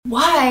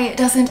why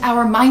doesn't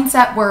our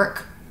mindset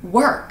work?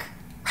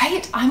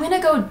 Right? I'm going to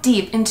go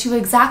deep into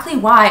exactly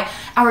why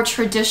our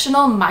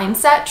traditional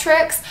mindset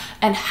tricks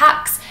and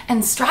hacks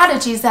and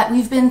strategies that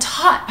we've been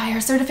taught by our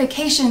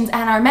certifications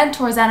and our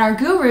mentors and our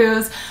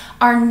gurus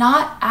are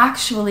not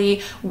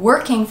actually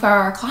working for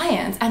our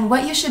clients, and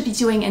what you should be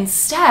doing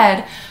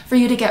instead for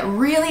you to get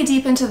really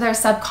deep into their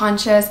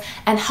subconscious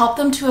and help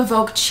them to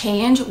evoke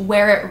change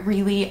where it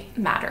really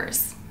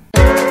matters.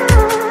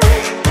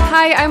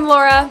 Hi, I'm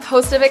Laura,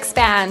 host of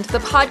Expand, the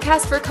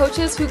podcast for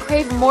coaches who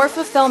crave more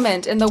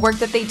fulfillment in the work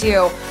that they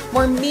do,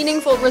 more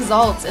meaningful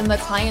results in the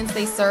clients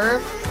they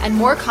serve, and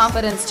more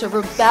confidence to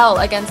rebel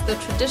against the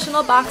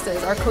traditional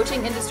boxes our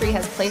coaching industry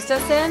has placed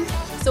us in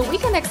so we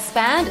can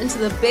expand into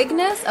the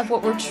bigness of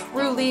what we're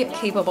truly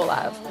capable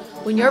of.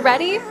 When you're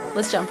ready,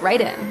 let's jump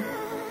right in.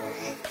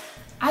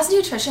 As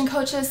nutrition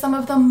coaches, some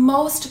of the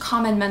most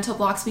common mental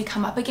blocks we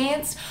come up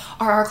against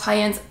are our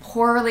clients'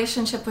 poor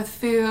relationship with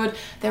food,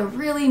 their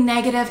really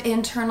negative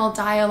internal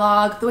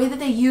dialogue, the way that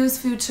they use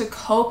food to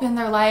cope in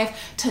their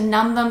life, to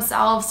numb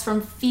themselves from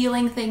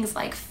feeling things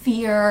like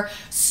fear,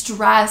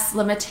 stress,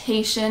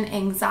 limitation,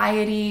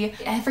 anxiety,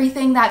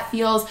 everything that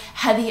feels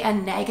heavy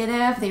and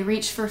negative, they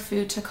reach for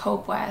food to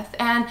cope with.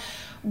 And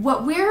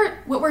what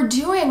we're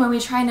doing when we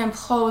try and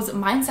impose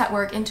mindset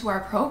work into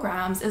our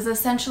programs is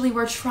essentially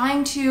we're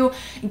trying to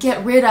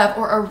get rid of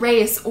or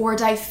erase or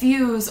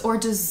diffuse or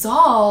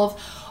dissolve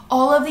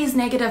all of these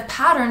negative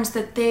patterns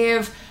that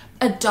they've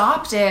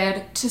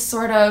adopted to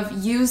sort of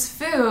use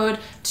food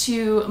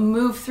to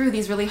move through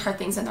these really hard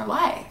things in their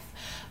life.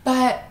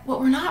 But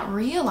what we're not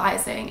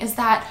realizing is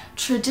that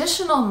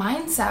traditional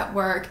mindset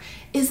work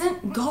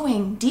isn't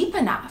going deep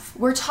enough.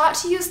 We're taught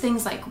to use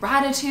things like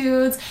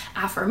gratitudes,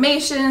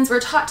 affirmations. We're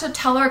taught to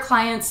tell our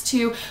clients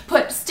to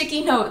put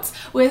sticky notes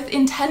with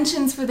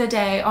intentions for the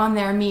day on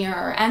their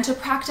mirror and to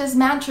practice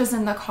mantras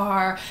in the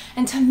car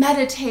and to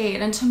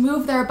meditate and to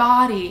move their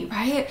body,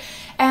 right?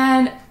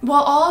 And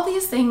while all of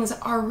these things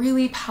are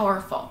really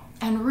powerful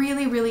and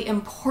really, really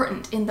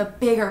important in the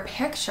bigger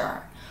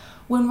picture,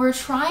 when we're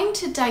trying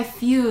to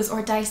diffuse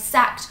or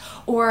dissect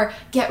or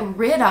get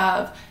rid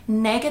of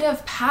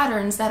negative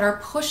patterns that are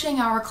pushing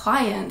our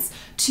clients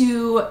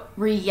to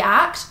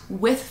react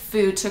with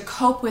food, to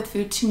cope with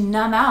food, to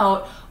numb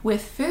out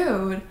with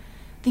food,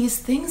 these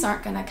things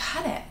aren't going to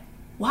cut it.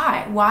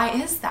 Why? Why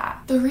is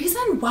that? The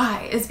reason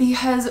why is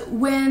because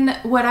when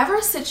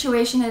whatever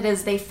situation it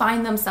is they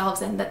find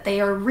themselves in that they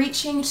are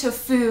reaching to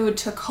food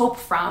to cope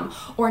from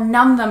or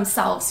numb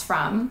themselves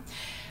from,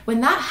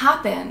 when that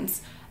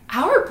happens,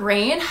 our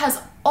brain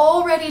has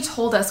already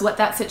told us what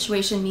that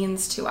situation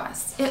means to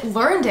us. It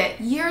learned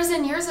it years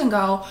and years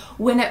ago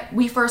when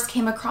we first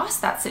came across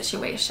that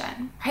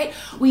situation, right?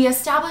 We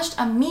established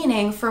a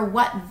meaning for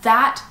what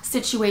that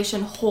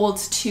situation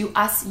holds to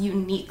us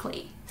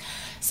uniquely.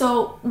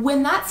 So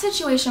when that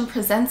situation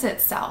presents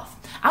itself,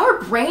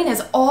 our brain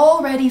is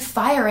already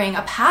firing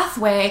a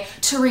pathway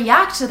to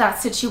react to that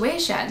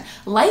situation,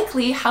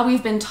 likely how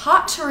we've been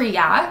taught to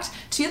react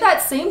to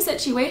that same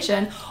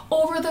situation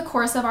over the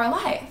course of our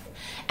life.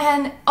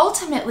 And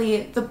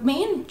ultimately, the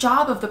main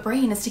job of the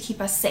brain is to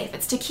keep us safe.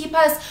 It's to keep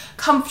us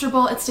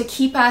comfortable. It's to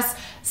keep us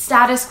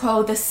status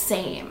quo the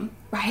same,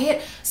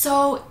 right?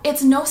 So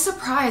it's no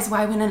surprise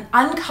why when an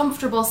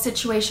uncomfortable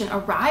situation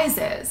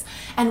arises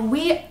and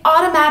we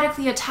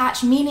automatically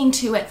attach meaning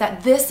to it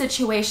that this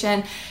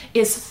situation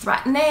is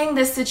threatening,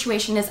 this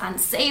situation is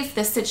unsafe,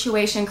 this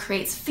situation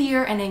creates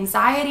fear and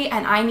anxiety,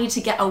 and I need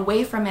to get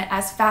away from it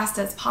as fast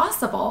as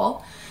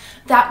possible,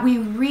 that we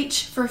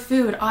reach for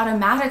food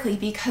automatically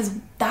because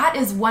that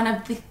is one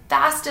of the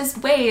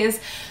fastest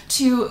ways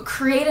to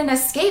create an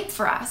escape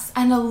for us,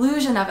 an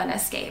illusion of an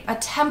escape, a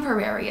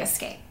temporary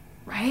escape,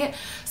 right?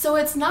 So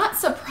it's not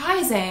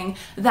surprising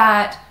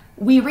that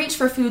we reach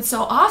for food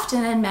so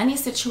often in many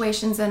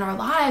situations in our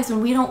lives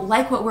when we don't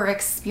like what we're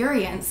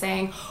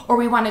experiencing or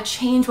we want to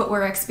change what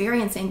we're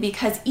experiencing,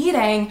 because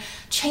eating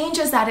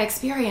changes that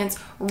experience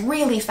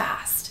really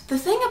fast. The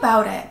thing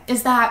about it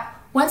is that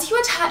once you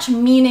attach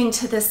meaning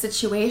to this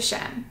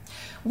situation,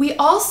 we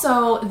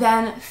also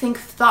then think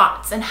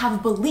thoughts and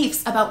have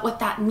beliefs about what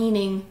that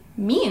meaning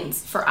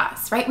means for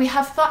us, right? We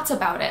have thoughts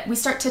about it. We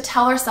start to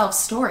tell ourselves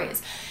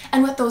stories.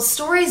 And what those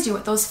stories do,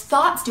 what those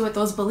thoughts do, what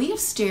those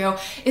beliefs do,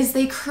 is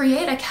they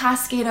create a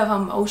cascade of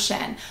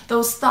emotion.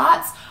 Those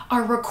thoughts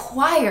are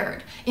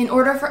required in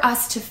order for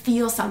us to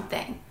feel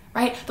something,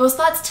 right? Those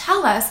thoughts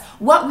tell us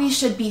what we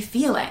should be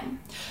feeling.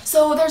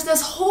 So there's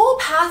this whole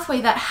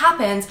pathway that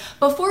happens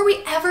before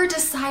we ever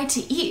decide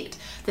to eat.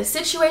 The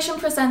situation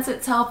presents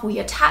itself, we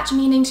attach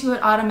meaning to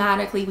it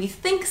automatically, we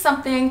think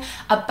something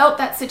about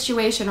that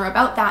situation or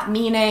about that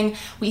meaning,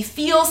 we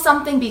feel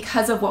something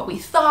because of what we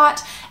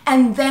thought,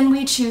 and then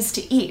we choose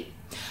to eat.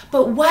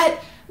 But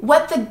what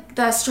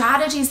the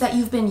strategies that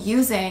you've been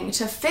using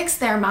to fix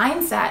their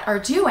mindset are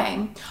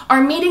doing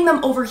are meeting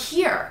them over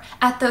here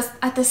at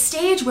the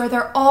stage where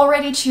they're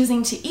already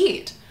choosing to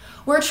eat.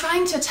 We're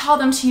trying to tell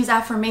them to use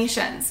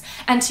affirmations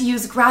and to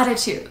use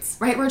gratitudes,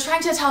 right? We're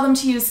trying to tell them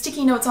to use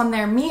sticky notes on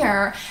their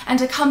mirror and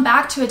to come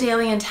back to a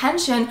daily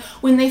intention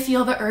when they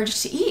feel the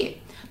urge to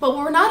eat. But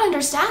what we're not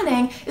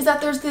understanding is that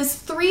there's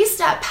this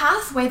 3-step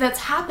pathway that's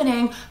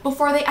happening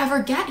before they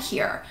ever get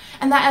here.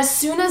 And that as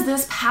soon as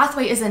this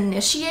pathway is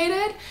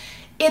initiated,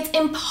 it's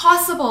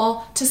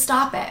impossible to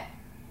stop it.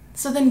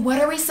 So then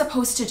what are we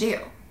supposed to do?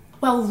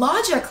 Well,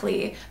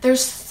 logically,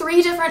 there's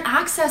 3 different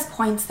access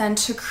points then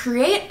to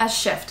create a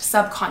shift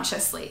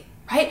subconsciously,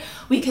 right?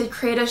 We could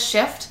create a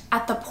shift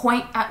at the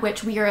point at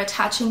which we are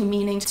attaching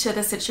meaning to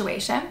the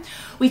situation.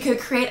 We could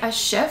create a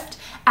shift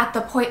at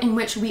the point in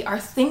which we are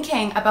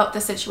thinking about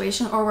the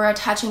situation or we're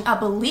attaching a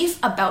belief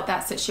about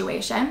that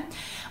situation.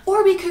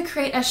 Or we could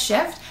create a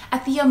shift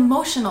at the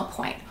emotional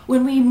point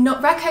when we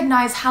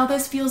recognize how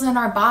this feels in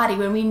our body,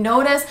 when we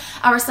notice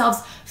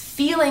ourselves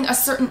feeling a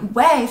certain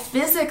way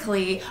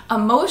physically,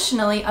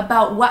 emotionally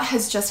about what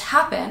has just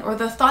happened, or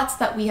the thoughts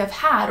that we have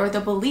had, or the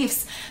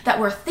beliefs that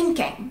we're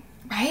thinking,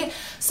 right?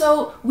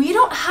 So we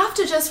don't have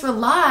to just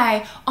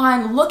rely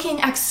on looking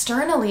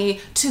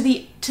externally to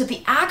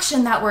the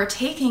action that we're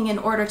taking in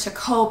order to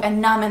cope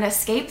and numb and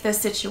escape this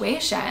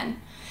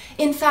situation.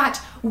 In fact,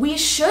 we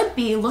should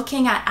be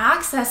looking at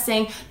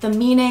accessing the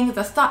meaning,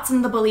 the thoughts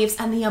and the beliefs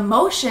and the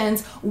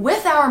emotions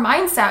with our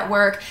mindset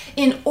work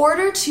in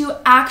order to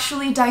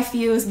actually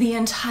diffuse the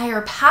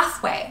entire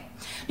pathway.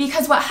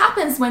 Because what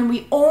happens when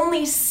we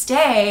only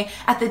stay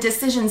at the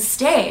decision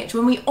stage,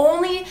 when we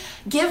only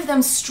give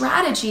them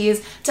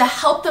strategies to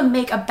help them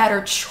make a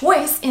better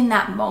choice in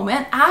that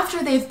moment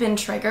after they've been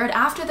triggered,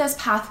 after this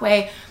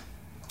pathway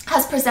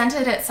has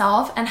presented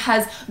itself and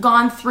has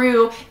gone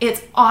through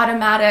its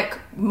automatic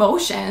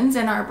motions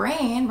in our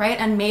brain, right,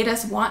 and made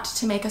us want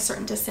to make a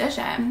certain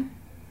decision.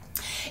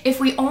 If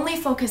we only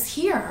focus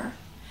here,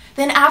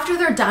 then after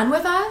they're done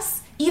with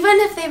us, even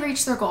if they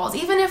reach their goals,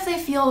 even if they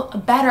feel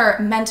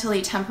better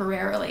mentally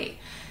temporarily,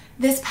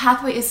 this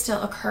pathway is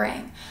still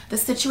occurring. The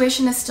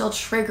situation is still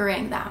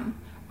triggering them,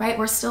 right?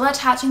 We're still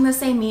attaching the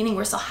same meaning.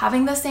 We're still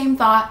having the same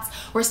thoughts.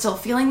 We're still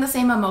feeling the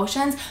same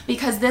emotions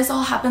because this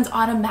all happens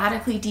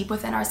automatically deep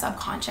within our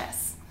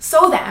subconscious.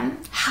 So then,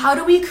 how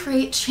do we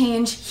create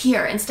change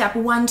here in step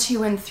 1,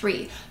 2, and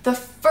 3? The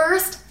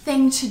first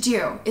thing to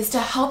do is to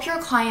help your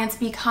clients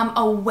become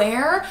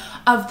aware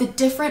of the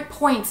different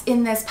points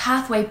in this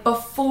pathway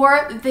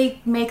before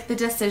they make the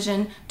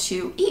decision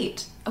to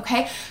eat,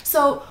 okay?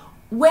 So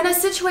when a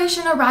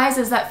situation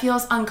arises that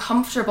feels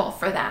uncomfortable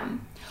for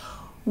them,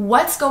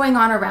 what's going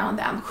on around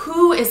them?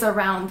 Who is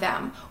around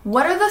them?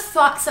 What are the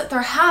thoughts that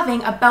they're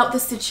having about the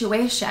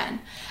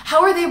situation?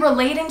 How are they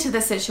relating to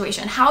the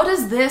situation? How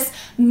does this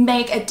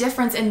make a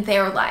difference in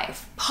their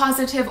life,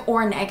 positive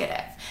or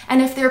negative?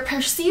 And if they're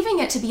perceiving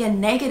it to be a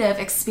negative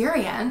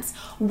experience,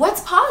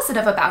 what's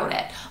positive about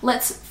it?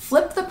 Let's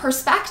flip the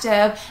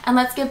perspective and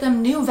let's give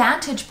them new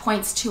vantage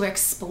points to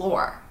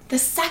explore. The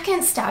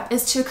second step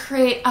is to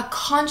create a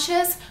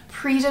conscious,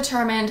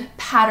 predetermined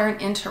pattern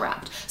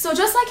interrupt. So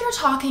just like you're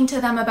talking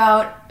to them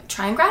about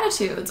trying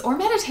gratitudes or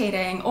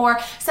meditating or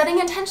setting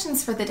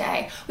intentions for the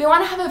day, we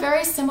want to have a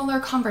very similar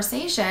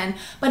conversation,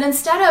 but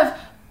instead of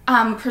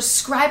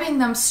prescribing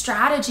them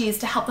strategies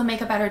to help them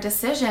make a better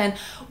decision,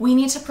 we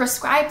need to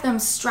prescribe them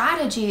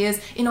strategies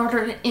in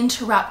order to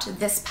interrupt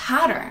this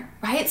pattern,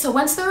 right? So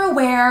once they're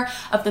aware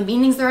of the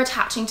meanings they're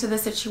attaching to the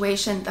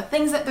situation, the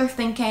things that they're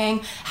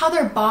thinking, how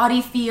their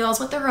body feels,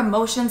 what their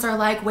emotions are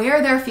like,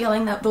 where they're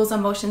feeling those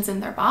emotions in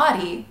their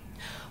body,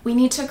 we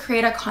need to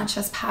create a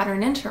conscious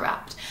pattern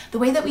interrupt. The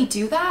way that we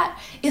do that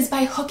is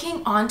by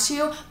hooking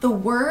onto the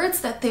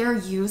words that they're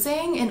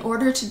using in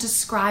order to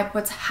describe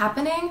what's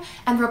happening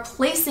and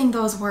replacing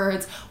those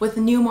words with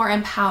new, more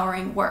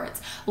empowering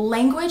words.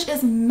 Language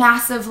is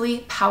massively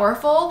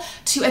powerful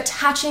to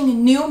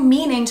attaching new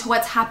meaning to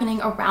what's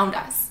happening around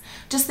us.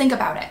 Just think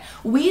about it.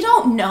 We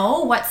don't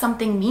know what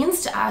something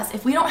means to us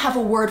if we don't have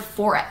a word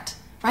for it.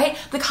 Right?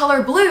 The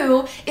color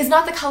blue is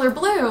not the color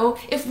blue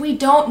if we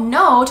don't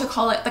know to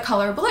call it the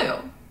color blue,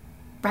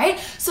 right?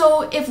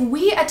 So if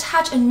we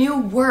attach a new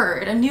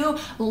word, a new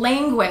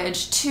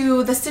language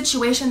to the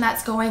situation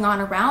that's going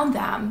on around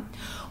them,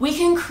 we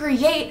can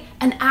create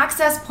an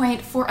access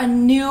point for a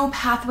new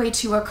pathway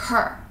to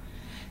occur.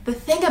 The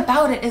thing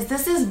about it is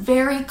this is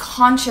very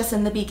conscious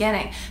in the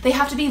beginning. They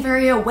have to be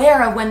very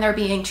aware of when they're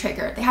being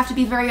triggered. They have to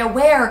be very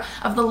aware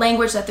of the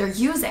language that they're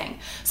using.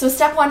 So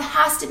step 1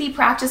 has to be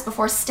practiced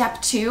before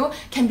step 2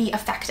 can be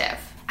effective.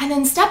 And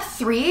then step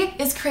 3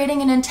 is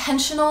creating an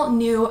intentional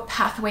new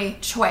pathway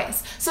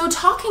choice. So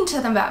talking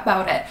to them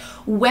about it.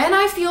 When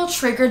I feel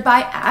triggered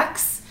by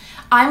X,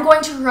 I'm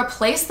going to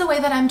replace the way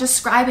that I'm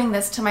describing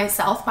this to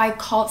myself by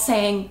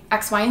saying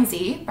X, Y, and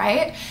Z,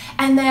 right?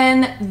 And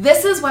then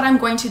this is what I'm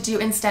going to do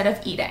instead of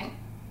eating.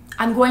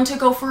 I'm going to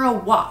go for a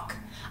walk.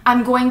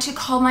 I'm going to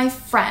call my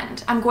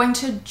friend. I'm going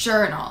to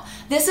journal.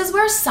 This is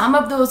where some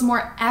of those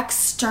more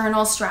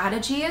external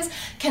strategies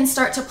can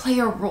start to play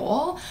a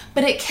role,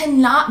 but it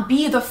cannot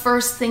be the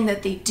first thing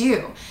that they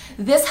do.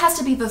 This has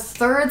to be the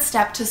third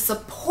step to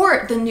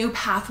support the new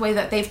pathway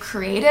that they've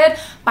created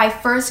by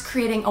first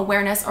creating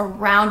awareness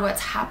around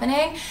what's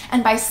happening,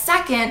 and by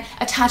second,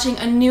 attaching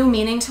a new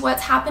meaning to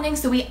what's happening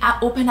so we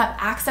open up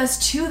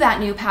access to that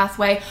new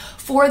pathway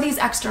for these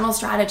external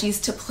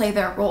strategies to play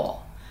their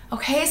role.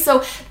 Okay,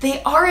 so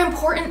they are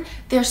important,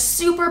 they're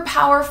super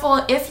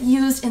powerful if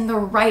used in the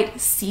right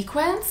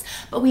sequence,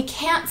 but we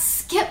can't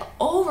skip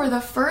over the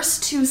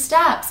first two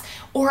steps,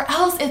 or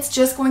else it's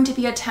just going to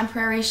be a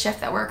temporary shift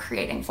that we're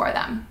creating for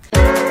them.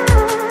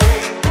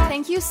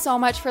 Thank you so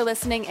much for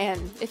listening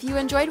in. If you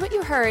enjoyed what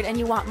you heard and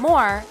you want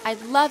more,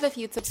 I'd love if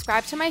you'd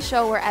subscribe to my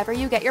show wherever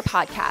you get your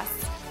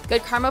podcasts.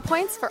 Good karma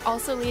points for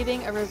also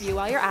leaving a review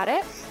while you're at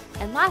it.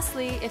 And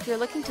lastly, if you're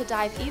looking to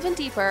dive even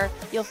deeper,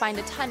 you'll find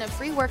a ton of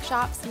free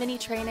workshops, mini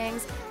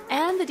trainings,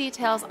 and the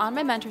details on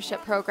my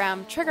mentorship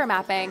program, Trigger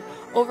Mapping,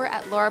 over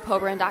at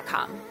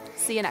laurapobrin.com.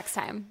 See you next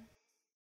time.